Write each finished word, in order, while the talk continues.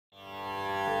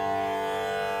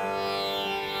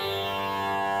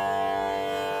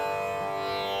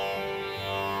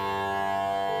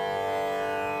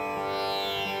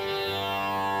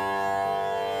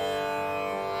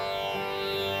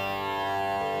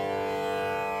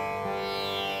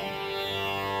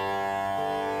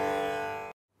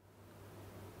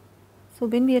So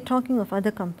when we are talking of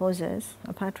other composers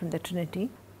apart from the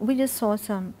Trinity, we just saw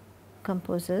some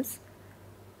composers,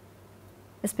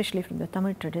 especially from the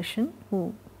Tamil tradition,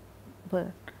 who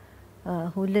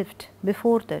lived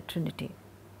before the Trinity.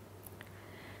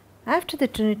 After the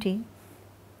Trinity,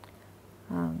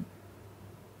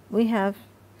 we have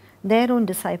their own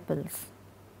disciples,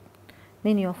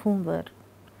 many of whom were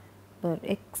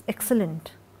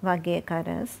excellent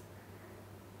Vagyakaras,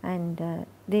 and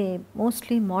they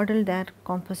mostly modeled their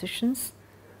compositions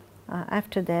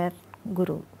after their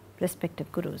guru,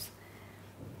 respective gurus.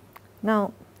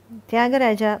 Now,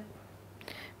 Tyagaraja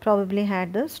probably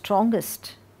had the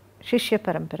strongest Shishya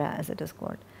Parampara, as it is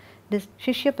called. This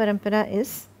Shishya Parampara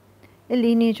is a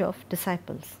lineage of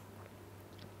disciples.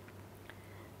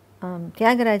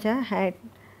 Tyagaraja had,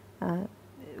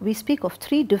 we speak of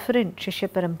 3 different Shishya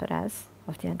Paramparas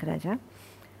of Tyagaraja: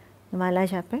 the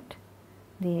Malajapet,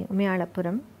 the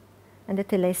Umayalapuram, and the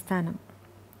Tilaisthanam.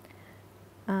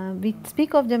 We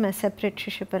speak of them as separate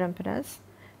Shishya Paramparas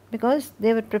because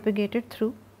they were propagated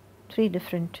through 3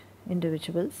 different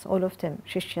individuals, all of them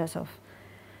Shishyas of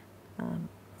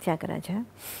Tyagaraja.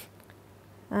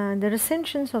 The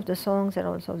recensions of the songs and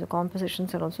also of the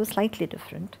compositions are also slightly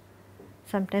different,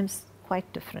 sometimes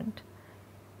quite different.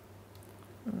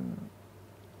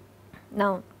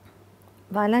 Now,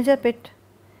 Valajapet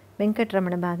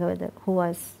Venkatramana Bhagavatar, who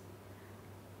was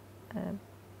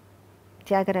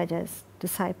Tyagaraja's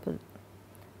disciple,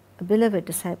 a beloved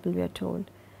disciple, we are told,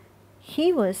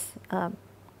 he was a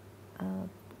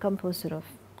composer of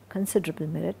considerable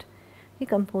merit. He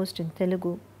composed in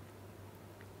Telugu,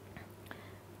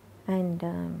 and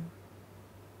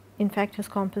in fact his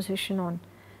composition on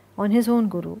his own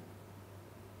guru,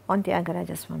 on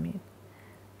Tyagaraja Swami,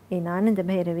 in Ananda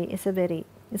Bhairavi, is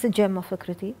a gem of a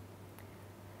kriti.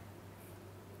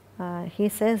 He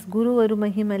says, Guru Varu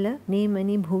Mahimala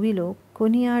Nemani Bhuvilo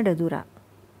Kuniyadadura.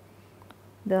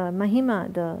 The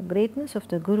Mahima, the greatness of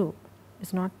the Guru,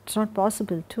 it's not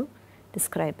possible to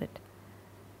describe it.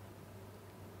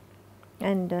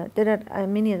 And there are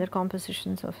many other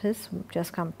compositions of his which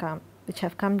have come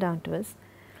down to us.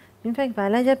 In fact,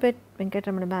 Valajapet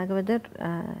Venkatramana Bhagavatar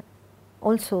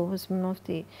also was one of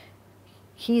the,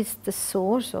 he is the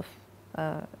source of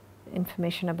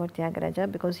information about Tyagaraja,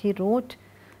 because he wrote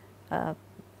a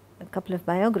couple of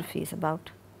biographies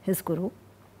about his guru.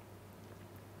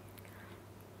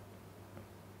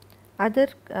 Other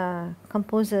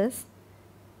composers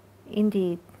in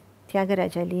the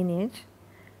Tyagaraja lineage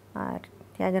are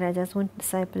Tyagaraja's own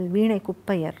disciple Veena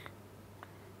Kuppayar,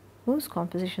 whose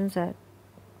compositions are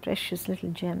precious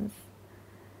little gems.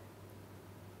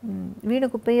 Veena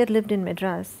Kuppayar lived in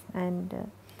Madras, and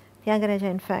Tyagaraja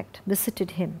in fact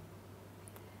visited him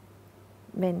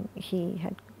when he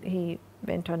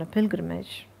went on a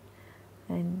pilgrimage,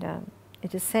 and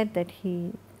it is said that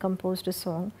he composed a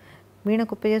song. Veena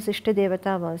Kuppayar's Ishta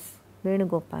Devata was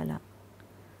Venugopala,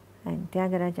 and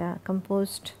Tyagaraja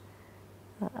composed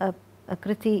a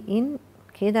kriti in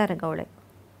Kedaragaudai,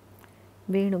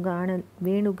 Venugana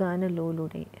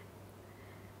Lolude,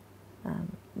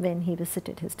 when he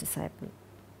visited his disciple.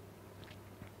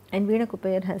 And Veena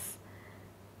Kuppayar has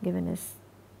given us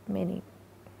many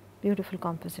beautiful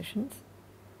compositions.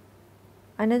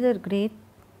 Another great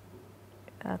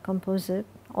composer,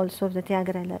 also of the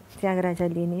Tyagaraja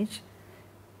lineage,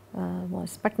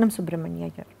 was Patnam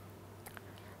Subramanya Iyer.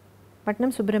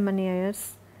 Patnam Subramanya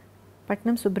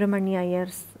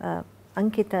Iyer's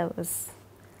Ankita was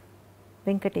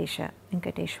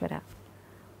Venkateshwara,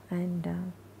 and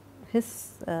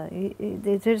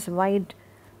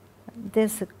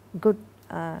there's a good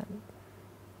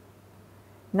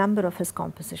number of his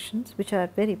compositions which are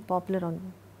very popular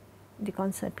on the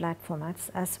concert platform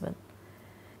as well.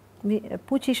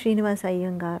 Puchi Srinivasa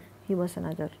Iyengar, he was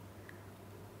another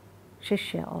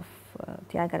Shishya of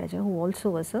Tyagaraja, who also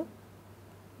was a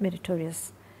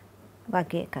meritorious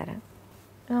Vagyakara.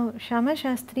 Now, Shama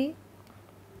Shastri,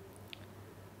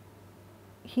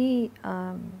 his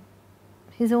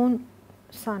own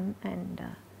son and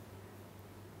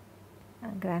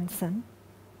grandson,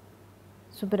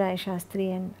 Subbaraya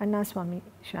Shastri and Annaswamy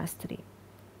Shastri,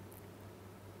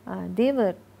 they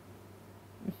were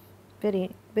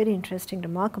very, very interesting,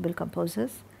 remarkable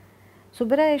composers.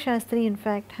 Subbaraya Shastri, in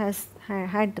fact,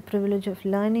 had the privilege of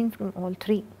learning from all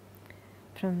 3,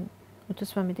 from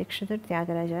Muthuswami Dikshidhar,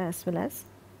 Tyagaraja, as well as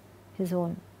his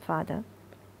own father.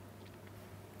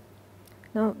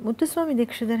 Now, Muthuswami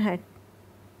Dikshidhar had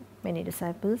many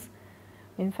disciples.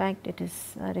 In fact, it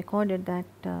is recorded that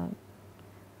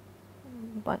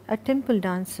a temple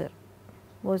dancer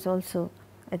was also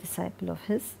a disciple of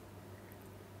his.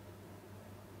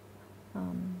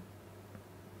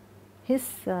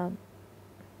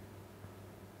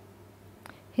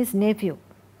 his nephew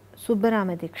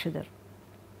Subbarama Dikshidhar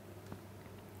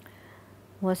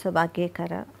was a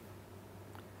Vagyekara,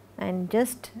 and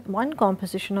just one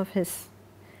composition of his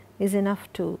is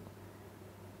enough to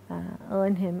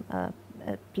earn him a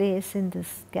place in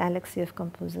this galaxy of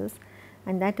composers,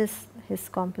 and that is his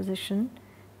composition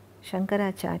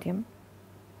Shankaracharyam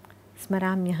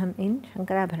Smaramyaham in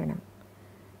Shankarabharanam.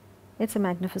 It's a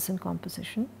magnificent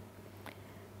composition,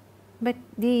 but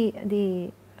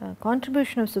the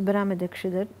contribution of Subbarama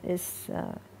Dikshidhar is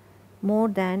more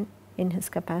than in his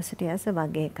capacity as a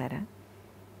Vagyekara.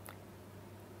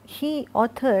 He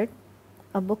authored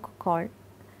a book called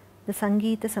the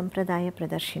Sangeeta Sampradaya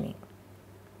Pradarshini.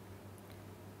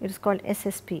 It is called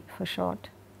SSP for short.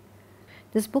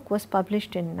 This book was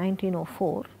published in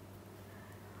 1904,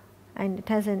 and it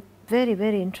has a very,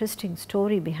 very interesting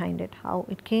story behind it, how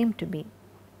it came to be.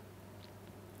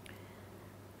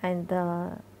 And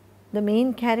the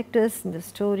main characters in the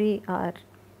story are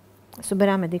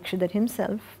Subbarama Dikshidhar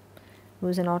himself, who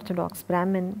is an orthodox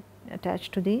Brahmin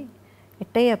attached to the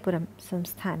Ettayapuram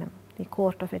Samsthanam, the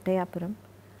court of Ettayapuram.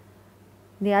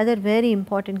 The other very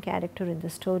important character in the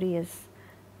story is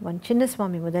one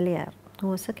Chinnaswami Mudaliyar, who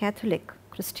was a Catholic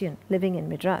Christian living in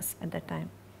Madras at that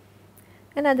time.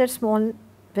 And other small,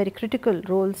 very critical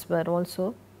roles were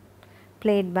also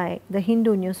played by the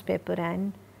Hindu newspaper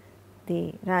and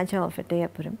the Raja of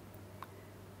Ettayapuram.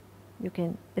 You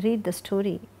can read the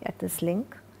story at this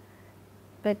link.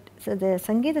 But so the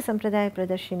Sangeeta Sampradaya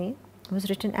Pradarshini was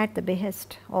written at the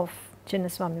behest of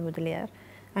Chinnaswami Mudaliyar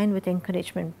and with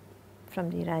encouragement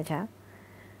from the Raja,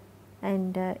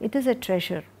 and it is a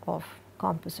treasure of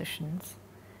compositions.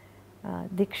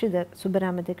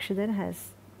 Subbarama Dikshidhar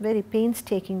has very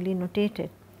painstakingly notated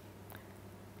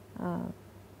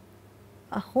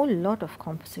a whole lot of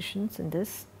compositions in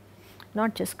this,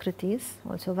 not just kritis,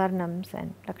 also varnams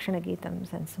and lakshana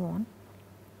geetams and so on.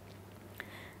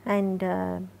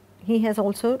 And he has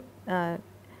also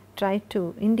tried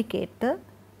to indicate the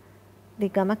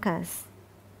gamakas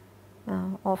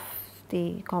of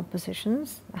the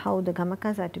compositions, how the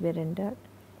gamakas are to be rendered.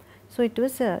 So it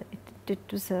was a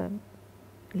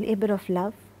labor of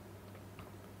love,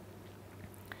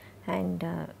 and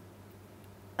a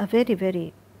very,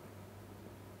 very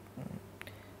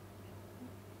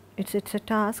it's a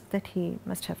task that he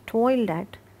must have toiled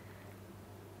at,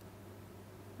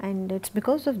 and it's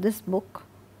because of this book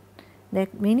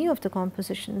that many of the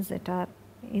compositions that are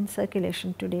in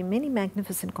circulation today, many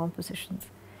magnificent compositions,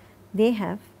 they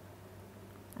have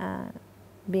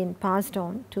been passed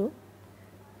on to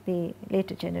the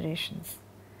later generations.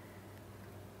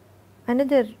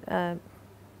 Another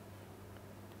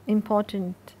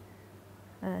important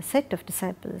set of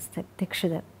disciples that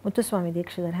Muthuswami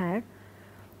Dikshidhar had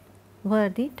were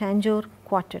the Tanjore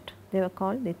Quartet. They were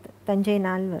called the Tanjai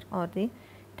Nalvar or the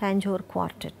Tanjore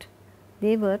Quartet.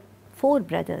 They were 4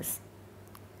 brothers,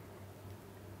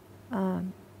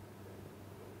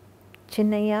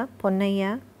 Chinnaya,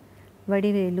 Ponnaya,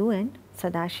 Vadivelu and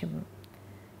Sadashivam.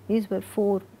 These were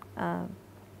 4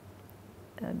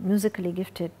 musically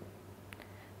gifted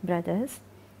brothers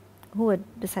who were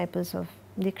disciples of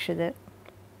Dikshidhar.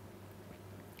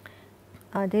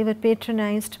 They were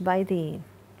patronized by the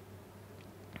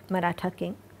Maratha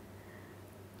king,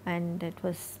 and it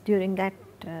was during that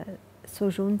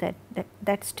sojourn,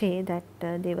 that stay, that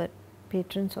they were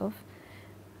patrons of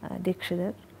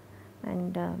Dikshidhar,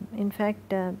 and in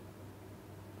fact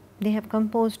they have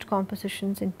composed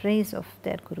compositions in praise of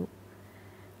their guru.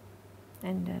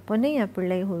 And Ponnaya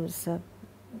Pillai, who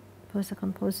was a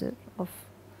composer of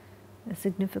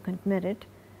significant merit,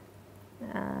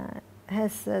 he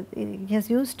has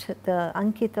used the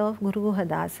Ankita of Guru Guha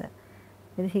Dasa.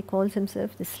 He calls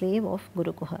himself the slave of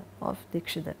Guru Guha, of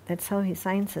Dikshidhar. That's how he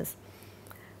signs his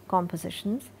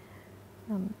compositions.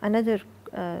 Another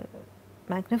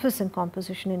magnificent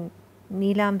composition in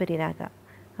Neelambari Raga,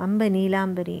 Amba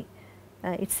Neelambari,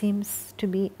 it seems to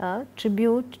be a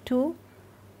tribute to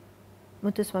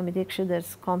Muthuswami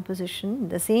Dikshidhar's composition,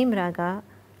 the same raga,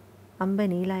 Amba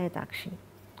Neelayatakshi.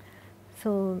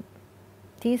 So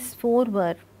these 4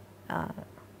 were,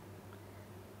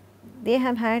 they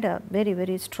have had a very,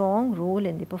 very strong role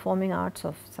in the performing arts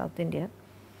of South India.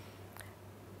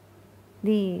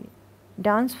 The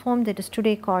dance form that is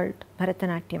today called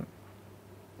Bharatanatyam,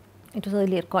 it was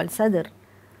earlier called Sadar.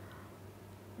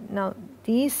 Now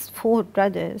these 4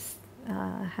 brothers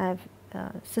have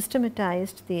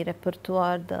systematized the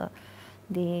repertoire,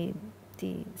 the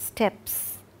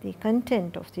steps, the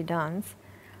content of the dance.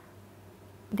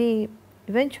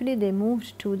 Eventually they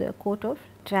moved to the court of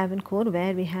Travancore,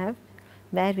 where we have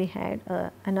where we had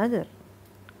another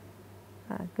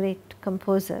great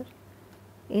composer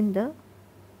in the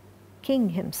king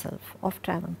himself of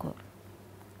Travancore.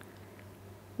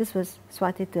 This was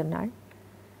Swati Tirunal.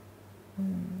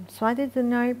 Swati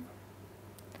Tirunal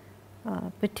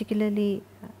particularly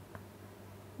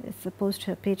is supposed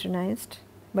to have patronized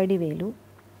Vadivelu,